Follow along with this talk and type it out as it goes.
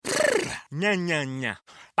nya nya nya.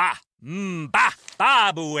 Ba,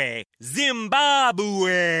 Babue,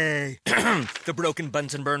 Zimbabwe. The broken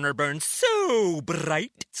Bunsen burner burns so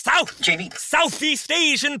bright. Southeast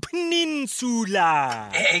Asian Peninsula.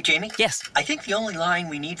 Hey, Jamie? Yes? I think the only line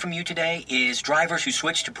we need from you today is drivers who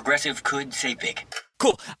switch to progressive could save big.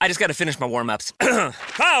 Cool. I just gotta finish my warm-ups.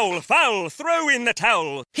 Foul, throw in the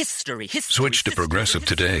towel. History. Switch to Progressive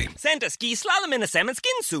today. Santa ski slalom in a salmon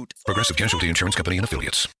skin suit. Progressive Casualty Insurance Company and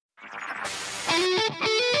Affiliates.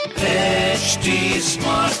 HT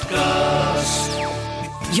Smartcast.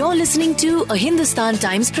 You're listening to a Hindustan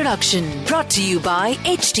Times production brought to you by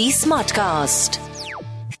HT Smartcast.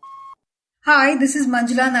 Hi, this is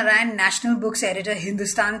Manjula Narayan, National Books Editor,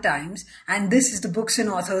 Hindustan Times, and this is the Books and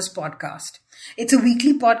Authors podcast. It's a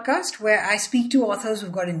weekly podcast where I speak to authors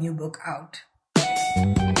who've got a new book out.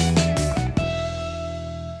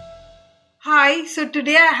 Hi, so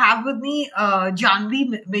today I have with me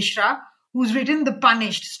Jahnavi Misra, who's written The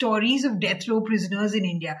Punished, Stories of Death Row Prisoners in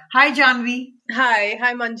India. Hi, Jahnavi.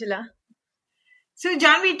 Hi Manjula. So,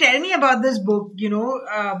 Jahnavi, tell me about this book. I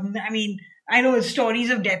know it's stories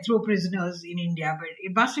of death row prisoners in India, but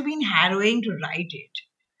it must have been harrowing to write it,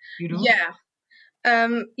 Yeah.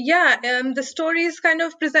 The stories kind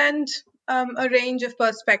of present a range of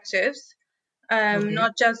perspectives,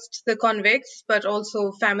 not just the convicts, but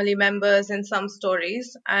also family members in some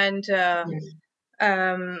stories, and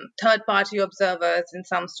third-party observers in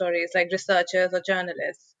some stories, like researchers or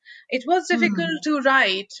journalists. It was difficult to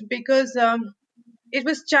write because it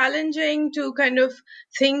was challenging to kind of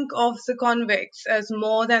think of the convicts as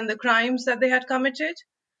more than the crimes that they had committed.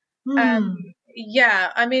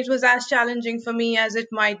 It was as challenging for me as it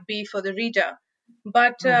might be for the reader.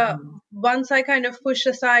 But once I kind of pushed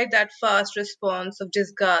aside that first response of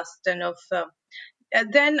disgust and of,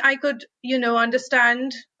 then I could,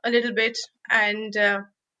 understand a little bit. And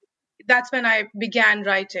that's when I began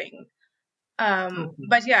writing.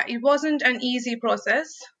 But yeah, it wasn't an easy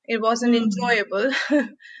process. It wasn't enjoyable,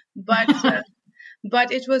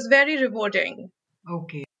 but it was very rewarding.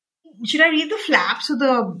 Okay. Should I read the flap so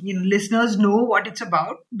the listeners know what it's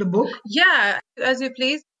about, the book? Yeah, as you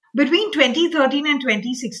please. Between 2013 and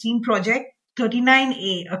 2016, Project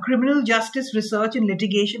 39A, a criminal justice research and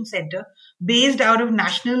litigation center based out of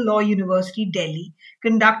National Law University, Delhi,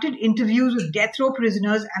 conducted interviews with death row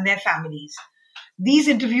prisoners and their families. These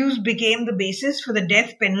interviews became the basis for the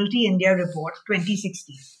Death Penalty India Report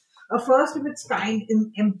 2016, a first of its kind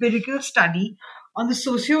empirical study on the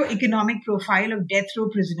socio-economic profile of death row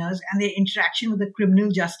prisoners and their interaction with the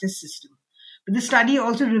criminal justice system. But the study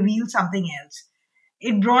also revealed something else.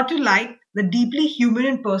 It brought to light the deeply human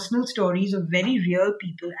and personal stories of very real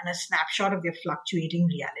people and a snapshot of their fluctuating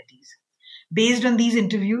realities. Based on these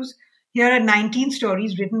interviews, here are 19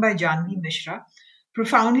 stories written by Jahnavi Misra.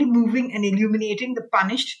 Profoundly moving and illuminating, The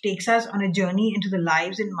Punished takes us on a journey into the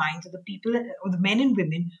lives and minds of the people, of the men and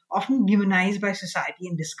women, often demonized by society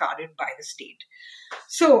and discarded by the state.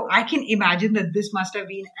 So I can imagine that this must have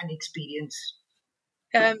been an experience.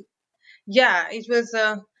 It was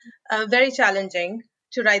very challenging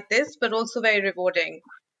to write this, but also very rewarding.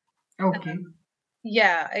 Okay.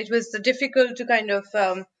 It was difficult to kind of,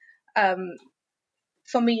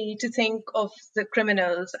 for me to think of the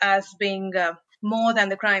criminals as being more than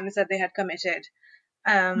the crimes that they had committed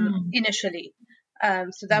initially.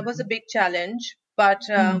 So that was a big challenge. But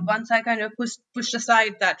once I kind of pushed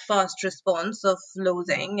aside that first response of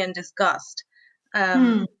loathing and disgust,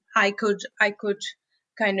 I could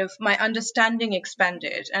kind of, my understanding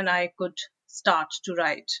expanded and I could start to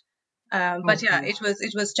write.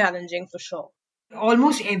 It was challenging for sure.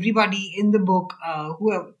 Almost everybody in the book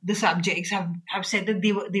who are the subjects have said that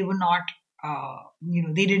they were not,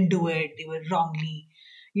 they didn't do it, they were wrongly,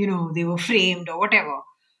 they were framed or whatever.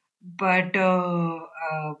 But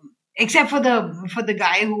except for the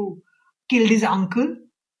guy who killed his uncle,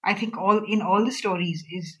 I think in all the stories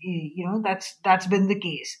is, that's been the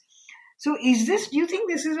case. So do you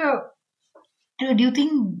think this is do you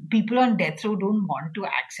think people on death row don't want to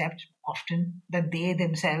accept often that they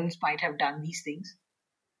themselves might have done these things?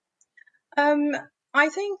 I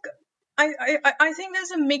think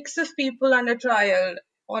there's a mix of people under trial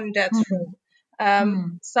on death row.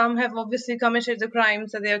 Some have obviously committed the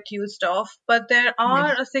crimes that they're accused of, but there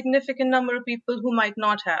are a significant number of people who might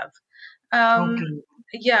not have.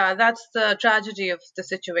 That's the tragedy of the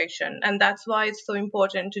situation, and that's why it's so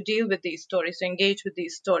important to deal with these stories, to engage with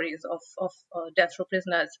these stories of death row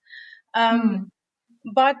prisoners.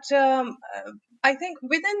 But I think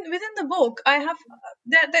within the book, I think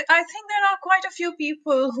there are quite a few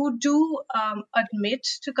people who do admit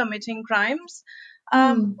to committing crimes.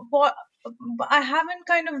 I haven't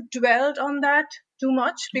kind of dwelled on that too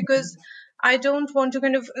much because I don't want to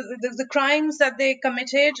kind of the crimes that they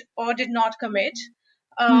committed or did not commit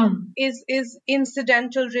is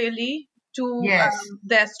incidental really to Yes.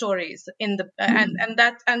 their stories in the and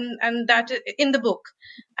that in the book,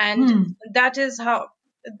 and that is how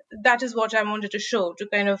that is what I wanted to show. To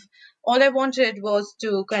kind of all I wanted was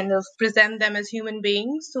to kind of present them as human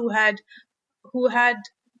beings who had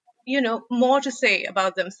more to say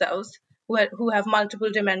about themselves, who have multiple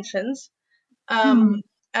dimensions, um,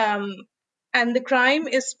 um, and the crime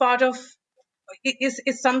is part of is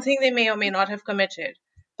something they may or may not have committed,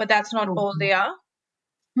 but that's not all Okay. they are.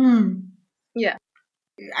 Yeah.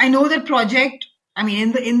 I know that project. I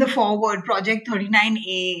mean, in the forward project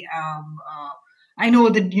 39A, I know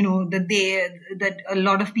that that a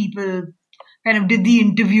lot of people kind of did the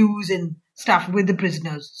interviews and stuff with the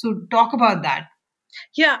prisoners. So talk about that.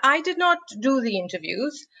 Yeah, I did not do the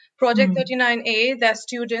interviews. Project 39A, their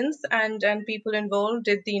students and people involved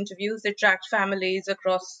did the interviews. They tracked families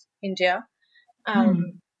across India,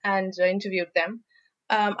 and interviewed them.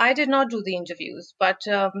 I did not do the interviews, but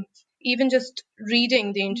even just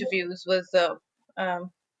reading the interviews was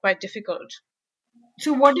quite difficult.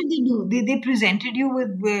 So what did they do? They presented you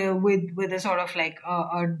with a sort of like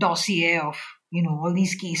a dossier of all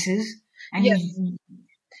these cases, and Yes, you.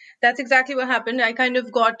 that's exactly what happened. I kind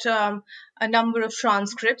of got a number of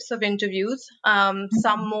transcripts of interviews,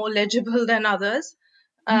 some more legible than others.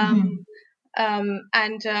 Um,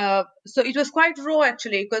 and so it was quite raw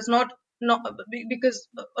actually, because not because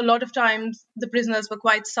a lot of times the prisoners were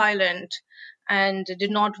quite silent and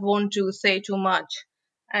did not want to say too much,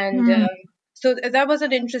 and so that was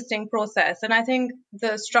an interesting process. And I think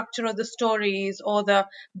the structure of the stories or the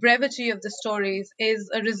brevity of the stories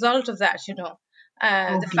is a result of that.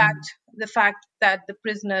 The Okay. fact that the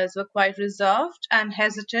prisoners were quite reserved and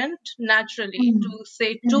hesitant naturally to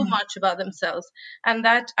say too much about themselves, and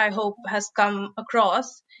that I hope has come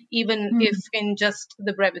across, even if in just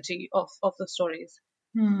the brevity of the stories.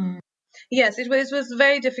 Yes, it was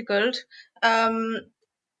very difficult.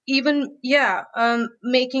 Even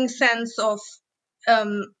making sense of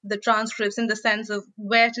the transcripts in the sense of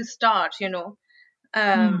where to start,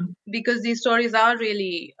 because these stories are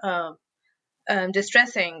really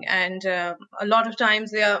distressing, and a lot of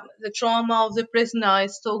times the trauma of the prisoner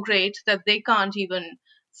is so great that they can't even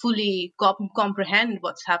fully comprehend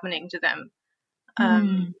what's happening to them.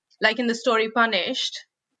 Like in the story Punished,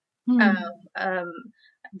 um, um,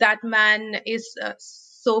 that man is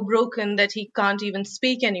so broken that he can't even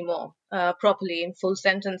speak anymore properly in full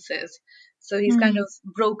sentences. So he's kind of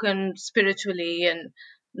broken spiritually and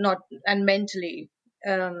not and mentally.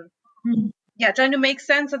 Um, yeah, trying to make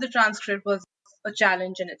sense of the transcript was a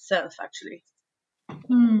challenge in itself, actually.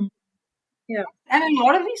 Yeah. And a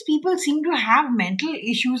lot of these people seem to have mental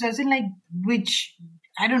issues, as in like which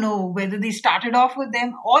I don't know whether they started off with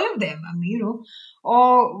them, all of them. I mean,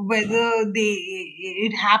 or whether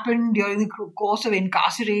it happened during the course of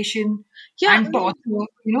incarceration Yeah, and torture.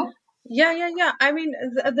 yeah. I mean,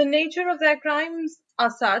 the nature of their crimes are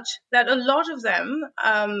such that a lot of them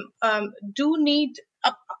do need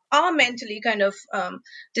are mentally kind of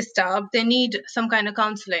disturbed. They need some kind of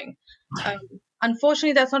counseling. Um,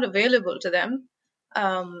 Unfortunately, that's not available to them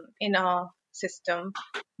in our system.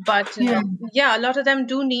 But yeah, a lot of them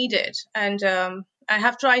do need it, and I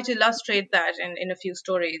have tried to illustrate that in a few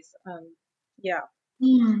stories. Yeah.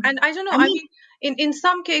 And I don't know. I I mean, mean, in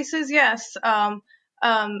some cases, yes,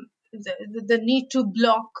 the need to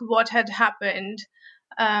block what had happened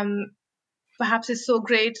um, perhaps is so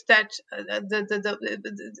great that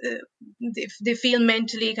they feel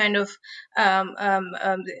mentally kind of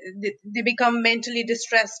they become mentally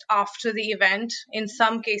distressed after the event. In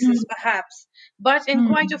some cases, perhaps, but in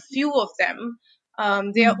quite a few of them,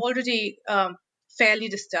 they are already fairly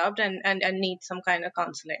disturbed and need some kind of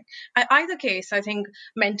counseling. Either case, I think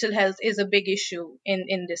mental health is a big issue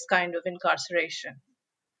in this kind of incarceration,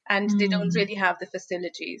 and they don't really have the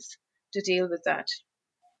facilities to deal with that.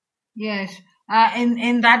 yes.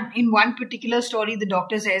 In one particular story, the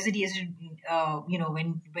doctor says that he has to,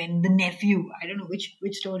 when the nephew, I don't know which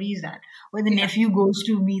story is that, when the nephew goes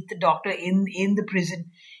to meet the doctor in the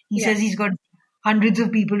prison, he Yeah. says he's got hundreds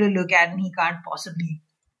of people to look at and he can't possibly,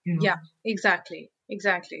 you know. Yeah, exactly.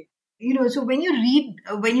 So when you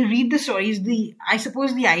read the stories, I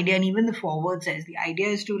suppose the idea, and even the forward says the idea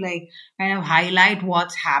is to like kind of highlight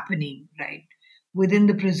what's happening right within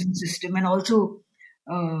the prison system, and also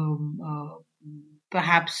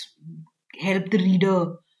perhaps help the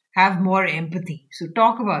reader have more empathy. So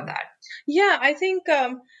talk about that. Yeah, I think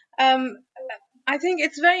um, I think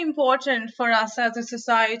it's very important for us as a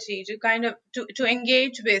society to kind of to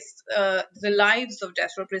engage with the lives of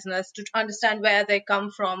death row prisoners, to understand where they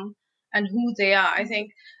come from and who they are. I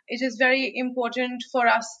think it is very important for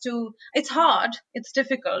us to. It's hard, it's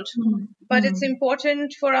difficult, but it's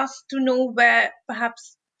important for us to know where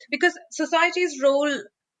perhaps, because society's role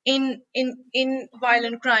in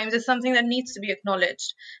violent crimes is something that needs to be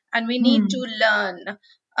acknowledged, and we need to learn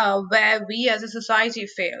where we as a society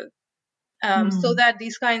fail, so that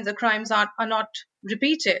these kinds of crimes are not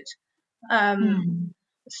repeated.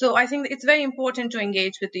 So I think it's very important to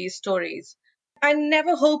engage with these stories. I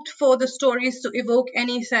never hoped for the stories to evoke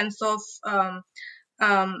any sense of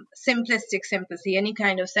simplistic sympathy, any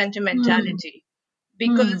kind of sentimentality,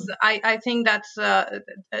 because I think that's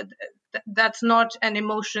not an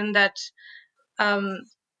emotion that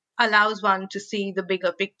allows one to see the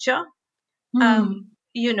bigger picture.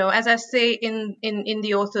 As I say in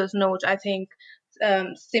the author's note, I think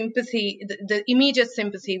sympathy, the immediate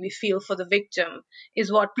sympathy we feel for the victim,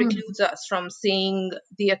 is what precludes us from seeing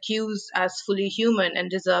the accused as fully human and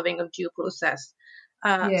deserving of due process.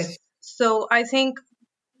 Yes. So I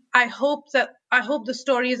hope the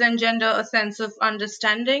stories engender a sense of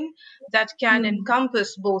understanding that can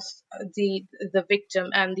encompass both the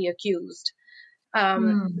victim and the accused.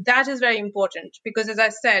 That is very important, because, as I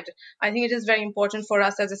said, I think it is very important for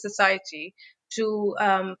us as a society to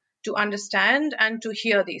understand and to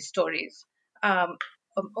hear these stories,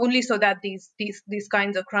 only so that these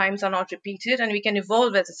kinds of crimes are not repeated and we can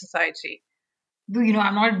evolve as a society.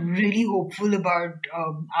 I'm not really hopeful about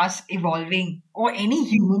us evolving, or any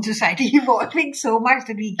human society evolving so much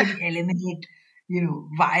that we can eliminate,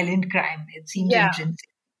 violent crime. It seems intrinsic.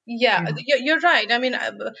 Yeah, you're right. I mean,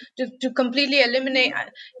 to completely eliminate,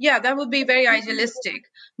 that would be very idealistic.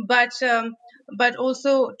 But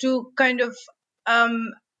also to kind of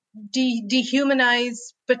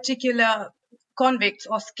dehumanize particular convicts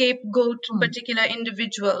or scapegoat particular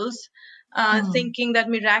individuals, thinking that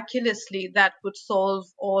miraculously that would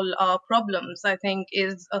solve all our problems, I think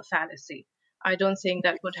is a fallacy. I don't think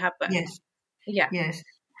that would happen. Yes. Yeah. Yes.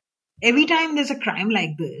 Every time there's a crime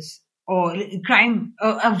like this, or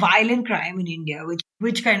a violent crime in India,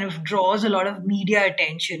 which kind of draws a lot of media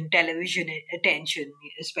attention, television attention,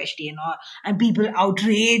 especially, and people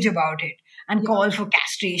outrage about it and call for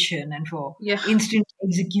castration and for instant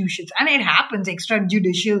executions. And it happens,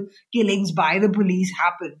 extrajudicial killings by the police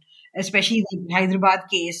happen, especially the Hyderabad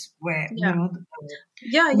case where,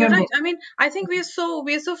 you're right. I mean, I think we're so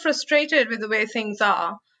frustrated with the way things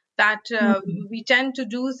are that we tend to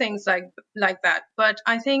do things like that. But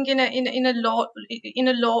I think in a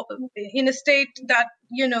state that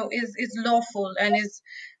is lawful and is,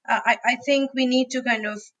 I think we need to kind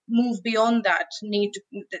of move beyond that need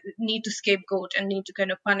to scapegoat and need to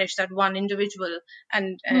kind of punish that one individual,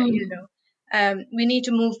 and we need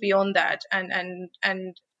to move beyond that and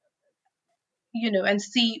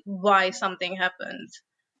see why something happens.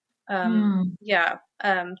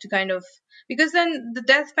 To kind of, because then the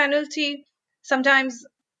death penalty sometimes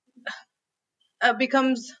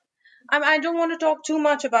becomes, I don't want to talk too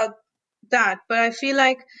much about that, but I feel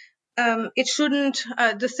like it shouldn't,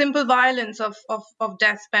 the simple violence of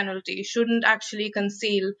death penalty shouldn't actually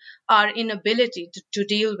conceal our inability to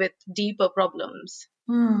deal with deeper problems.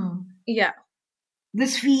 Yeah.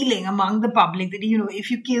 This feeling among the public that, if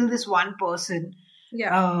you kill this one person,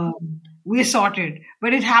 we're sorted.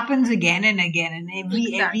 But it happens again and again. And every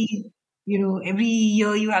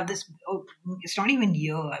year you have this, it's not even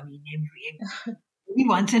year. I mean, every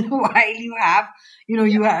once in a while you have,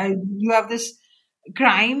 you have this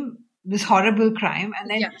crime, this horrible crime, and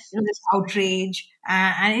then this outrage,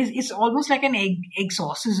 and it's almost like an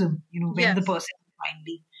exorcism, when the person is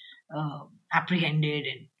finally apprehended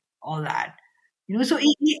and all that. So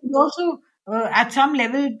it also, at some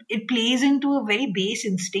level, it plays into a very base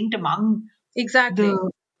instinct among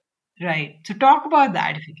right. So talk about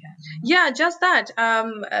that if you can. Yeah, just that.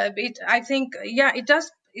 I think, it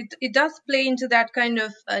does. It does play into that kind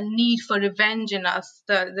of need for revenge in us,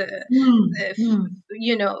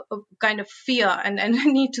 kind of fear and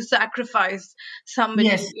need to sacrifice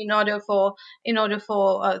somebody in order for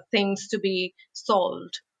things to be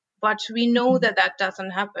solved. But we know that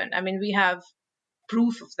doesn't happen. I mean, we have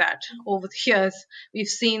proof of that over the years. We've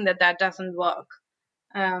seen that doesn't work.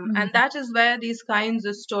 And that is where these kinds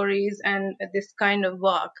of stories and this kind of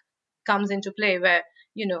work comes into play, where,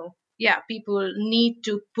 people need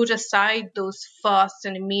to put aside those first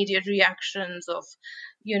and immediate reactions of,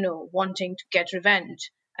 wanting to get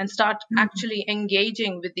revenge, and start actually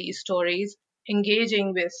engaging with these stories,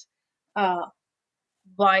 engaging with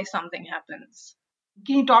why something happens.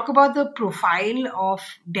 Can you talk about the profile of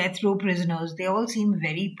death row prisoners? They all seem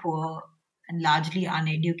very poor and largely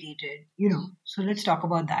uneducated, So let's talk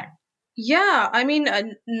about that. Yeah, I mean,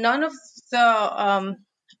 none of the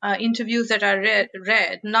interviews that I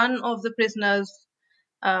read, none of the prisoners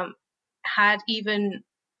had even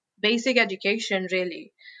basic education,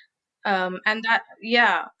 really. And that,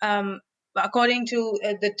 according to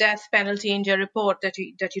the death penalty India report that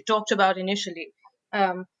you talked about initially,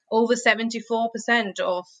 over 74%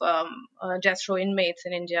 of death row inmates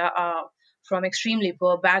in India are from extremely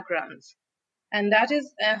poor backgrounds. And that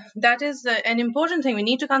is an important thing. We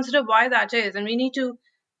need to consider why that is, and we need to,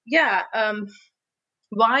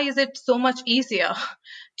 why is it so much easier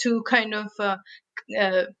to kind of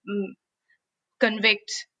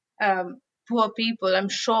convict poor people? I'm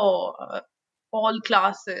sure all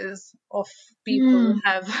classes of people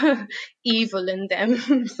have evil in them,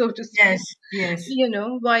 so to speak. Yes.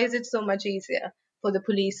 Why is it so much easier for the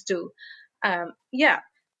police to,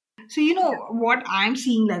 So what I'm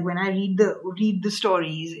seeing, like when I read the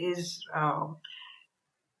stories, is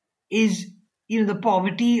the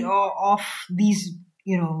poverty of these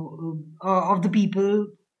of the people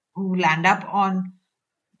who land up on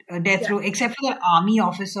death row, except for the army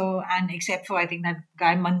officer and except for I think that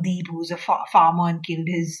guy Mandeep, who's a farmer and killed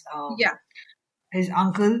his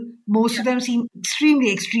uncle. Most of them seem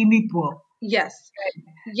extremely, extremely poor. Yes.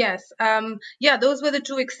 Those were the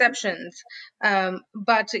two exceptions.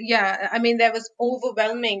 But I mean, there was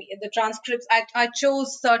overwhelming the transcripts. I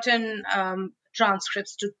chose certain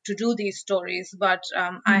transcripts to do these stories, but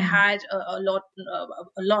I had a lot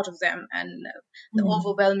of them, and the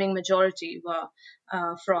overwhelming majority were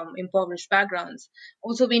from impoverished backgrounds.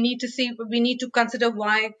 Also, we need to consider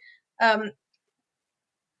why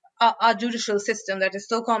our judicial system, that is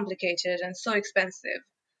so complicated and so expensive,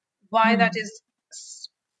 why that is.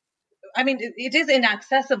 I mean, it is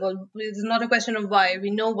inaccessible. It's not a question of why.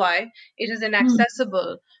 We know why. It is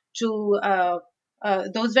inaccessible to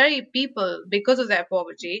those very people because of their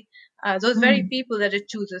poverty, those very people that it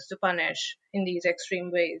chooses to punish in these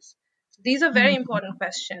extreme ways. So these are very important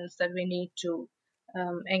questions that we need to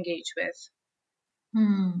engage with.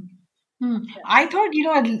 I thought,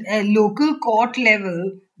 at a local court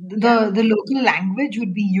level, the local language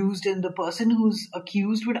would be used and the person who's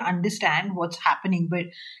accused would understand what's happening. But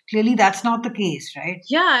clearly that's not the case, right?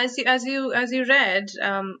 Yeah, as you read,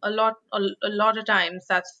 a lot of times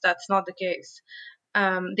that's not the case.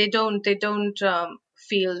 They don't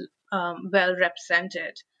feel well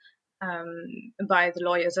represented by the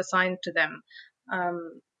lawyers assigned to them.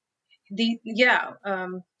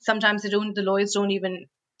 Sometimes the lawyers don't even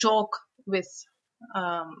talk with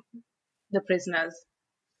the prisoners.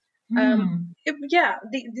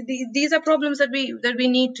 These are problems that we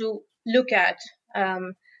need to look at.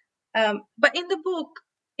 But in the book,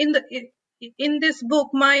 in this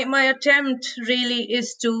book, my attempt really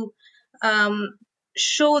is to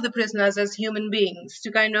show the prisoners as human beings,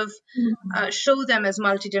 to kind of show them as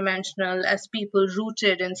multidimensional, as people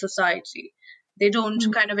rooted in society. They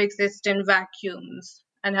don't kind of exist in vacuums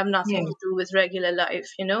and have nothing to do with regular life.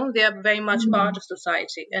 They are very much part of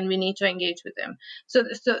society, and we need to engage with them. So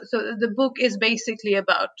the book is basically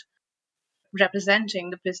about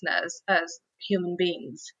representing the prisoners as human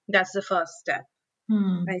beings. That's the first step,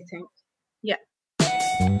 I think. Yeah.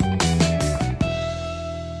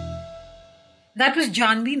 That was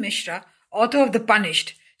Jahnavi Misra, author of The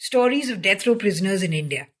Punished, Stories of Death Row Prisoners in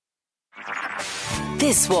India.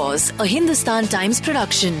 This was a Hindustan Times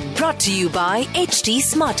production brought to you by HT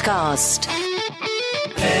Smartcast.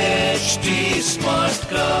 HT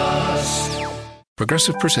Smartcast.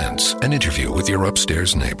 Progressive presents an interview with your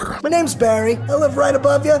upstairs neighbor. My name's Barry. I live right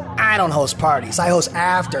above you. I don't host parties. I host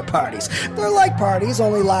after parties. They're like parties,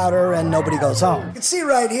 only louder and nobody goes home. You can see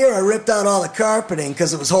right here I ripped out all the carpeting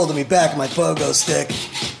because it was holding me back with my pogo stick.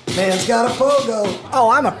 Man's got a pogo. Oh,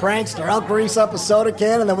 I'm a prankster. I'll grease up a soda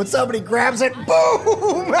can and then when somebody grabs it,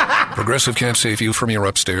 boom! Progressive can't save you from your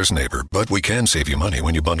upstairs neighbor, but we can save you money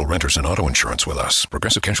when you bundle renters and auto insurance with us.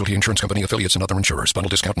 Progressive Casualty Insurance Company, affiliates, and other insurers. Bundle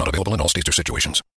discount not available in all states or situations.